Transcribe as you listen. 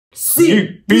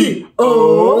CBOs,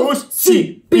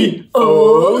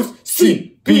 CBOs,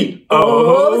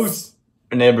 CBOs.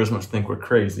 Our neighbors must think we're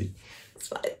crazy. It's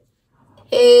fine.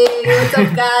 Hey, what's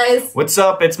up, guys? What's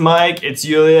up? It's Mike, it's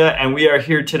Yulia, and we are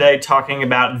here today talking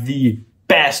about the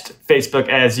best Facebook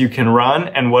ads you can run.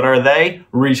 And what are they?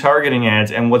 Retargeting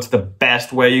ads. And what's the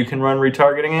best way you can run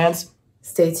retargeting ads?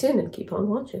 Stay tuned and keep on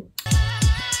watching.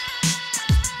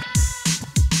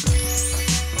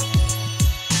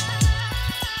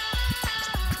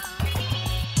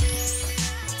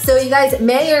 So you guys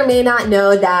may or may not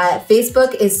know that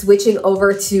Facebook is switching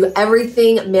over to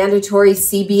everything mandatory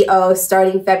CBO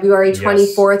starting February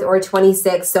 24th or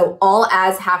 26th. So all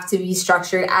ads have to be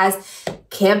structured as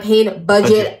campaign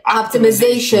budget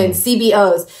optimization,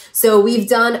 CBOs. So we've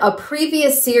done a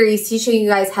previous series teaching you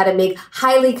guys how to make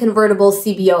highly convertible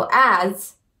CBO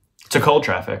ads. To cold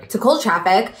traffic.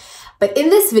 But in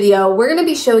this video, we're going to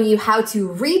be showing you how to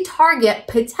retarget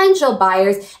potential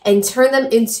buyers and turn them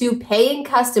into paying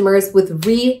customers with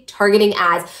retargeting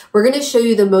ads. We're going to show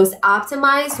you the most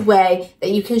optimized way that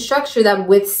you can structure them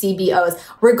with CBOs.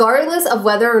 Regardless of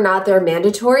whether or not they're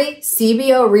mandatory,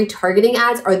 CBO retargeting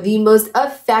ads are the most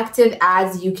effective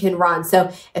ads you can run.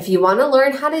 So if you want to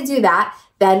learn how to do that,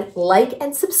 then like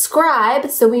and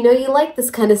subscribe so we know you like this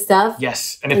kind of stuff.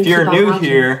 Yes, and if you're new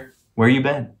here, where you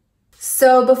been?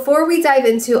 So before we dive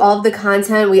into all of the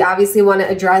content, we obviously want to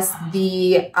address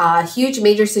the huge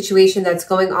major situation that's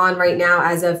going on right now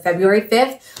as of February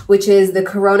 5th, which is the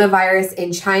coronavirus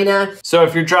in China. So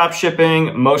if you're drop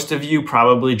shipping, most of you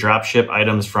probably drop ship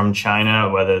items from China,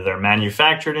 whether they're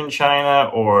manufactured in China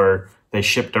or they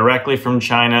ship directly from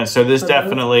China. So this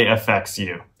definitely affects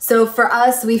you. So for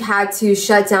us, we've had to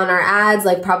shut down our ads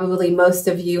like probably most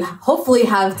of you hopefully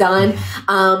have done.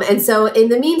 And so in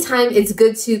the meantime, it's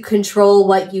good to control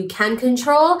what you can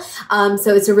control.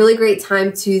 So it's a really great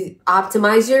time to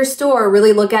optimize your store,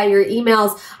 really look at your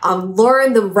emails,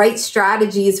 learn the right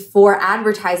strategies for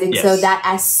advertising so that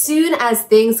as soon as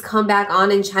things come back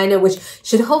on in China, which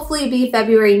should hopefully be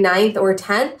February 9th or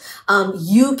 10th,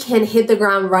 you can hit the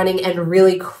ground running and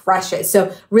really crush it.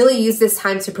 So really use this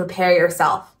time to prepare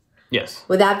yourself. Yes.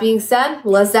 With that being said,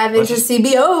 let's dive into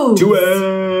CBOs. Do it.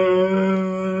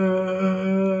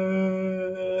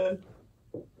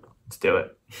 Let's do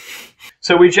it.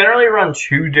 So we generally run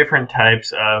two different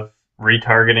types of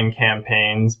retargeting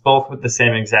campaigns, both with the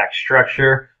same exact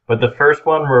structure. But the first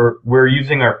one, we're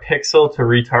using our pixel to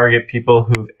retarget people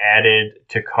who've added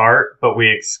to cart, but we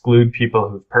exclude people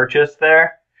who've purchased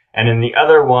there. And in the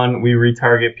other one, we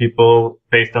retarget people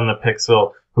based on the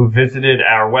pixel who visited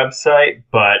our website,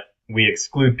 but we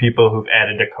exclude people who've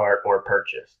added to cart or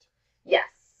purchased. Yes,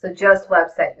 so just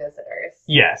website visitors.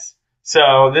 Yes.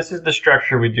 So this is the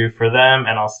structure we do for them,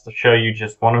 and I'll show you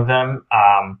just one of them.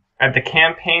 At the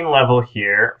campaign level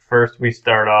here, first we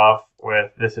start off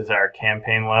with, this is our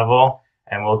campaign level,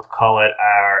 and we'll call it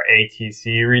our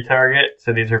ATC retarget.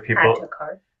 So these are people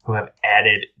who have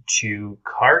added to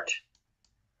cart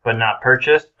but not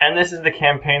purchased. And this is the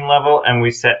campaign level, and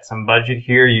we set some budget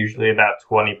here, usually about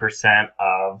 20%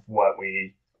 of what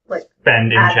we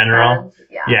spend in general.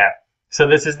 Yeah. So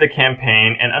this is the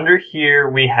campaign, and under here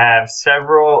we have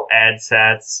several ad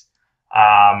sets.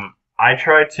 I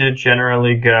try to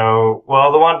generally go,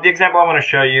 well, the example I want to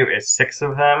show you is 6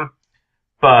 of them.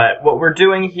 But what we're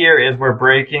doing here is we're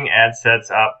breaking ad sets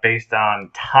up based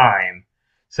on time.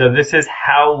 So this is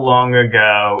how long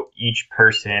ago each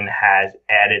person has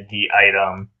added the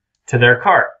item to their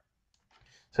cart.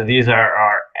 So these are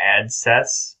our ad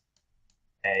sets,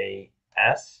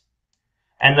 AS.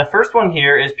 And the first one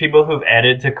here is people who've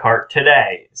added to cart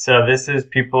today. So this is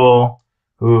people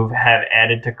who have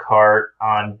added to cart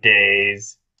on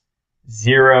days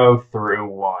 0 through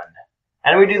 1.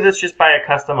 And we do this just by a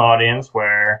custom audience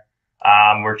where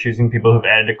we're choosing people who've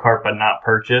added to cart but not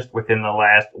purchased within the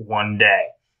last 1 day.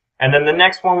 And then the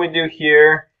next one we do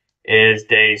here is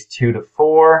days 2 to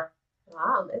 4.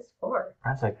 Wow, that's 4.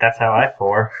 That's how I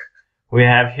 4. We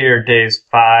have here days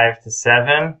 5 to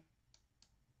 7.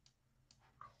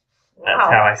 That's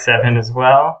how I 7 as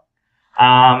well.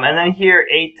 And then here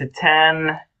 8 to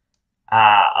 10,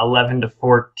 11 to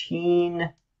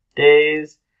 14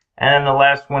 days. And then the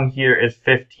last one here is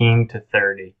 15 to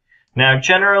 30. Now,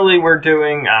 generally we're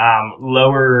doing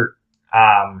lower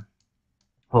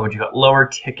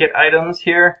ticket items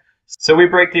here. So we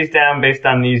break these down based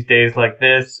on these days like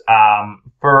this.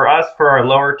 For us, for our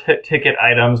lower ticket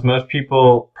items, most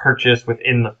people purchase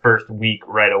within the first week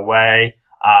right away.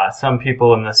 Some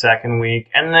people in the second week,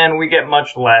 and then we get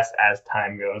much less as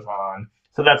time goes on.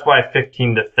 So that's why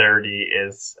 15 to 30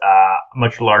 is a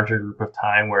much larger group of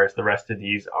time, whereas the rest of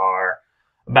these are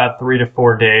about 3 to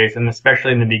 4 days, and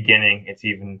especially in the beginning, it's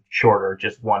even shorter,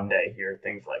 just 1 day here,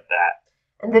 things like that.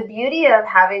 And the beauty of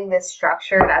having this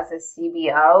structured as a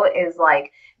CBO is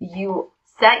like you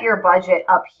set your budget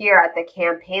up here at the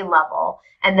campaign level,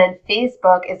 and then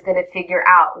Facebook is going to figure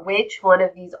out which one of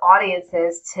these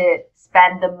audiences to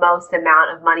spend the most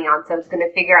amount of money on. So it's going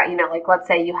to figure out, like let's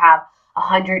say you have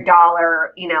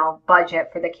 $100, budget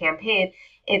for the campaign.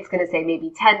 It's going to say maybe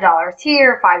 $10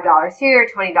 here, $5 here,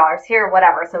 $20 here,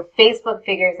 whatever. So Facebook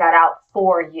figures that out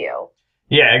for you.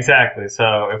 Yeah, exactly.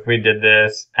 So if we did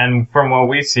this, and from what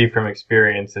we see from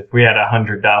experience, if we had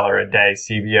 $100 a day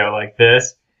CBO like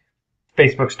this,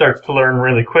 Facebook starts to learn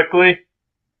really quickly.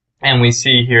 And we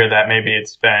see here that maybe it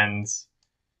spends,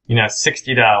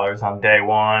 $60 on day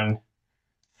 1,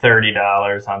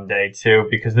 $30 on day 2,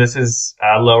 because this is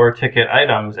lower ticket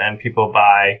items and people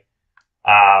buy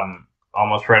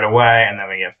almost right away. And then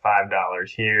we get $5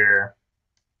 here.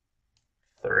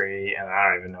 3, and I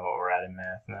don't even know what we're at in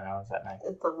math now. Is that nice?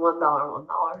 It's a $1.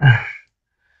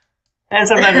 And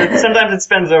sometimes it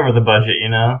spends over the budget,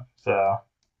 So,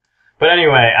 but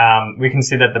anyway, we can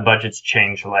see that the budgets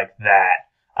change like that.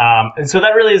 And so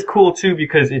that really is cool too,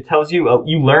 because it tells you,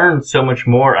 you learn so much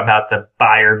more about the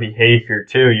buyer behavior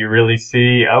too. You really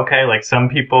see, okay, like some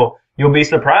people, you'll be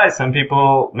surprised. Some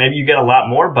people, maybe you get a lot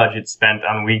more budget spent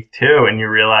on week 2 and you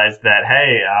realize that,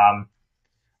 hey,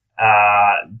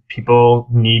 people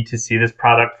need to see this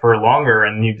product for longer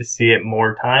and need to see it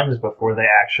more times before they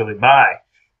actually buy,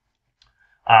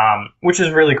 which is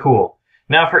really cool.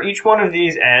 Now, for each one of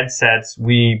these ad sets,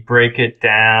 we break it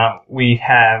down. We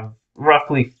have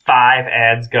roughly 5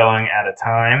 ads going at a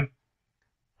time.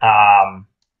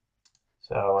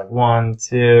 So like 1,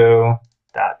 2, ...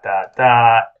 5.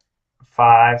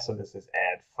 So this is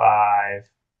ad 5.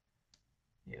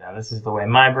 This is the way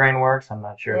my brain works. I'm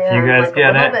not sure if you guys get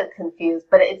it. I'm a little bit confused,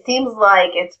 but it seems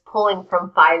like it's pulling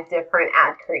from 5 different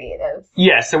ad creatives.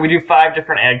 Yeah, so we do 5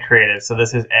 different ad creatives. So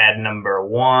this is ad number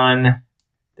 1.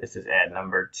 This is ad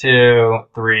number 2,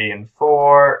 3, and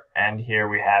 4. And here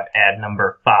we have ad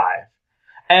number 5.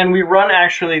 And we run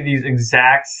actually these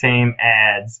exact same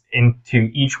ads into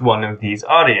each one of these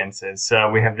audiences. So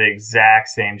we have the exact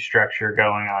same structure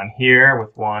going on here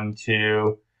with 1,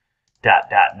 2, ...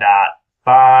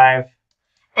 5.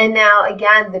 And now,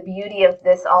 again, the beauty of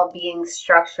this all being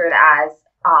structured as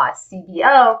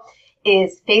CBO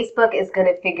is Facebook is going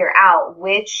to figure out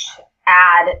which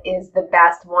ad is the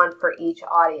best one for each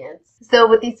audience. So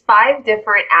with these 5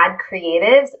 different ad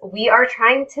creatives, we are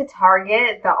trying to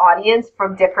target the audience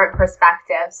from different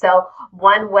perspectives. So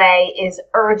one way is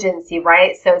urgency,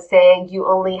 right? So saying you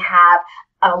only have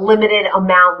a limited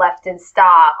amount left in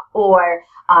stock, or,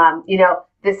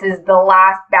 this is the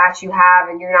last batch you have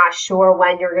and you're not sure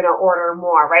when you're going to order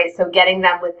more, right? So getting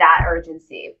them with that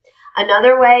urgency.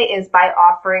 Another way is by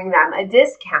offering them a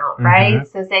discount, right? Mm-hmm.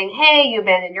 So saying, hey, you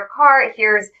abandoned your cart,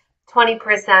 here's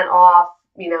 20% off,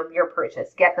 your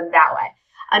purchase. Get them that way.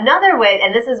 Another way,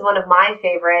 and this is one of my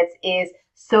favorites, is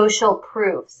social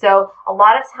proof. So a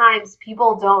lot of times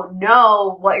people don't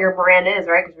know what your brand is,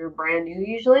 right? Because we're brand new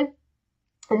usually.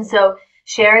 And so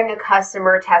sharing a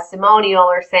customer testimonial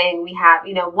or saying we have,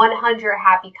 100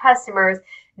 happy customers,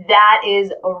 that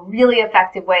is a really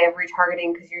effective way of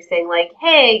retargeting, because you're saying like,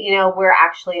 hey, we're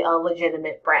actually a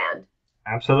legitimate brand.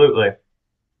 Absolutely.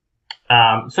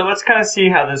 So let's kind of see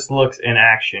how this looks in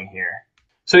action here.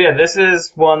 So yeah, this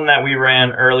is one that we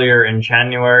ran earlier in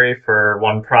January for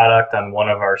one product on one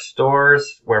of our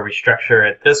stores where we structure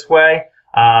it this way.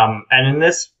 And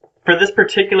for this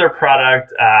particular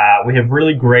product, we have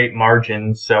really great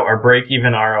margins. So our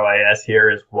break-even ROAS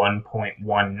here is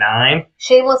 1.19.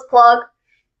 Shameless plug.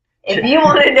 If you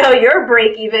want to know your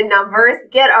break-even numbers,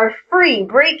 get our free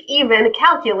break-even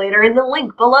calculator in the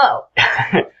link below.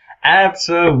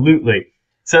 Absolutely.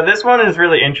 So this one is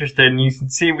really interesting. You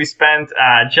can see we spent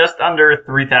just under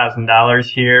 $3,000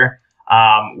 here,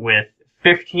 with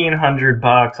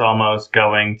 $1,500 almost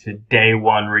going to day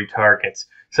 1 retargets.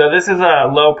 So this is a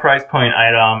low price point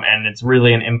item, and it's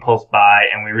really an impulse buy,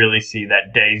 and we really see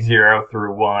that day 0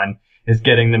 through 1 is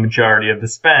getting the majority of the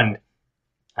spend.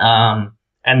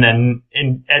 And then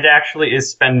it actually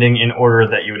is spending in order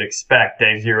that you would expect,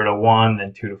 day 0 to 1,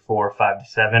 then 2 to 4, 5 to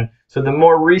 7. So the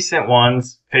more recent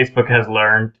ones, Facebook has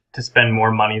learned to spend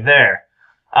more money there.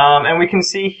 And we can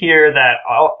see here that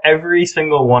every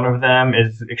single one of them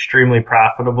is extremely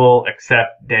profitable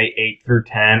except day 8 through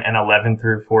 10 and 11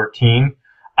 through 14.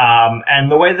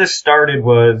 And the way this started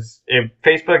was, if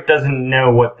Facebook doesn't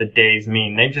know what the days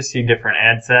mean, they just see different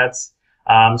ad sets.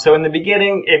 So in the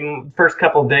beginning, in first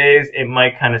couple days, it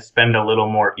might kind of spend a little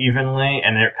more evenly,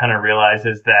 and it kind of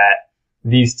realizes that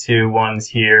these two ones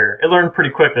here. It learned pretty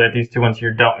quickly that these two ones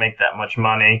here don't make that much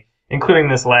money, including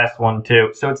this last one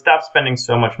too. So it stops spending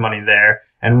so much money there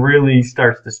and really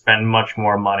starts to spend much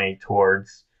more money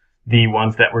towards the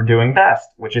ones that were doing best,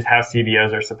 which is how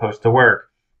CBOs are supposed to work.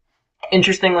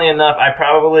 Interestingly enough, I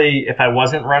probably, if I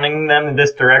wasn't running them in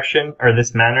this direction or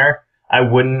this manner, I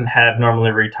wouldn't have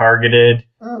normally retargeted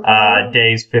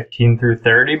days 15 through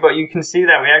 30, but you can see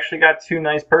that we actually got two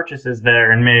nice purchases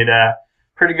there and made a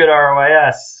pretty good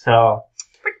ROAS. So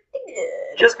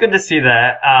just good to see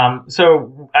that.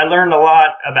 So I learned a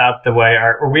lot about the way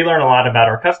we learned a lot about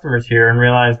our customers here and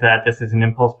realized that this is an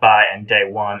impulse buy and day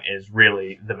one is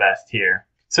really the best here.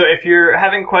 So if you're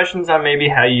having questions on maybe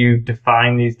how you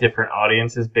define these different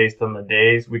audiences based on the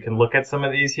days, we can look at some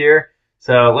of these here.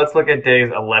 So let's look at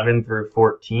days 11 through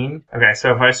 14. Okay,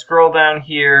 so if I scroll down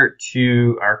here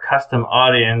to our custom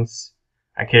audience,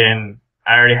 I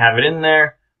already have it in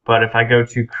there, but if I go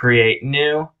to create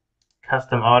new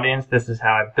custom audience, this is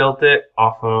how I built it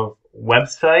off of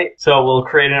website. So we'll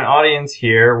create an audience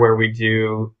here where we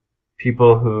do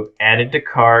people who added to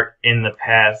cart in the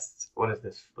past,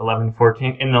 11,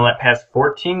 14, in the past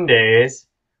 14 days,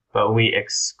 but we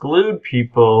exclude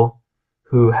people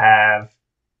who have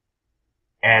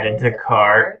added to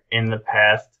cart in the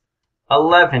past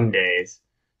 11 days.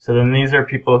 So then these are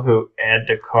people who add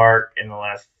to cart in the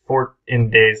last in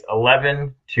days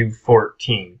 11 to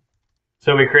 14.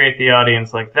 So we create the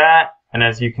audience like that, and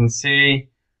as you can see,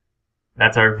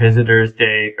 that's our visitors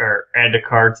day, or add to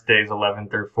carts days 11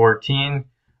 through 14.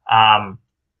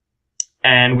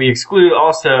 And we exclude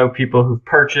also people who've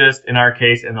purchased, in our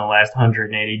case, in the last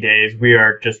 180 days. We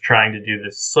are just trying to do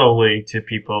this solely to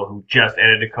people who just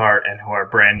added to cart and who are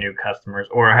brand new customers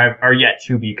or are yet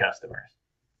to be customers.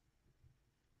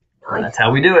 And that's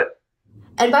how we do it.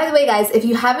 And by the way, guys, if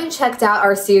you haven't checked out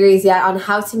our series yet on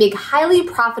how to make highly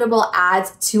profitable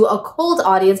ads to a cold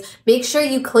audience, make sure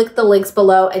you click the links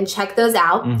below and check those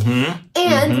out.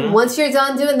 And once you're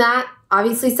done doing that,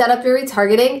 obviously set up your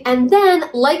retargeting and then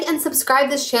like and subscribe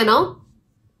this channel.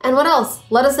 And what else?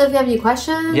 Let us know if you have any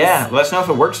questions. Yeah, let us know if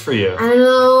it works for you. I don't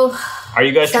know. Are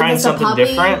you guys trying something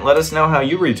different? Let us know how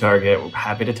you retarget. We're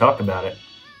happy to talk about it.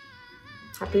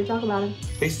 Happy to talk about it.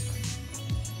 Peace.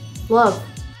 Love.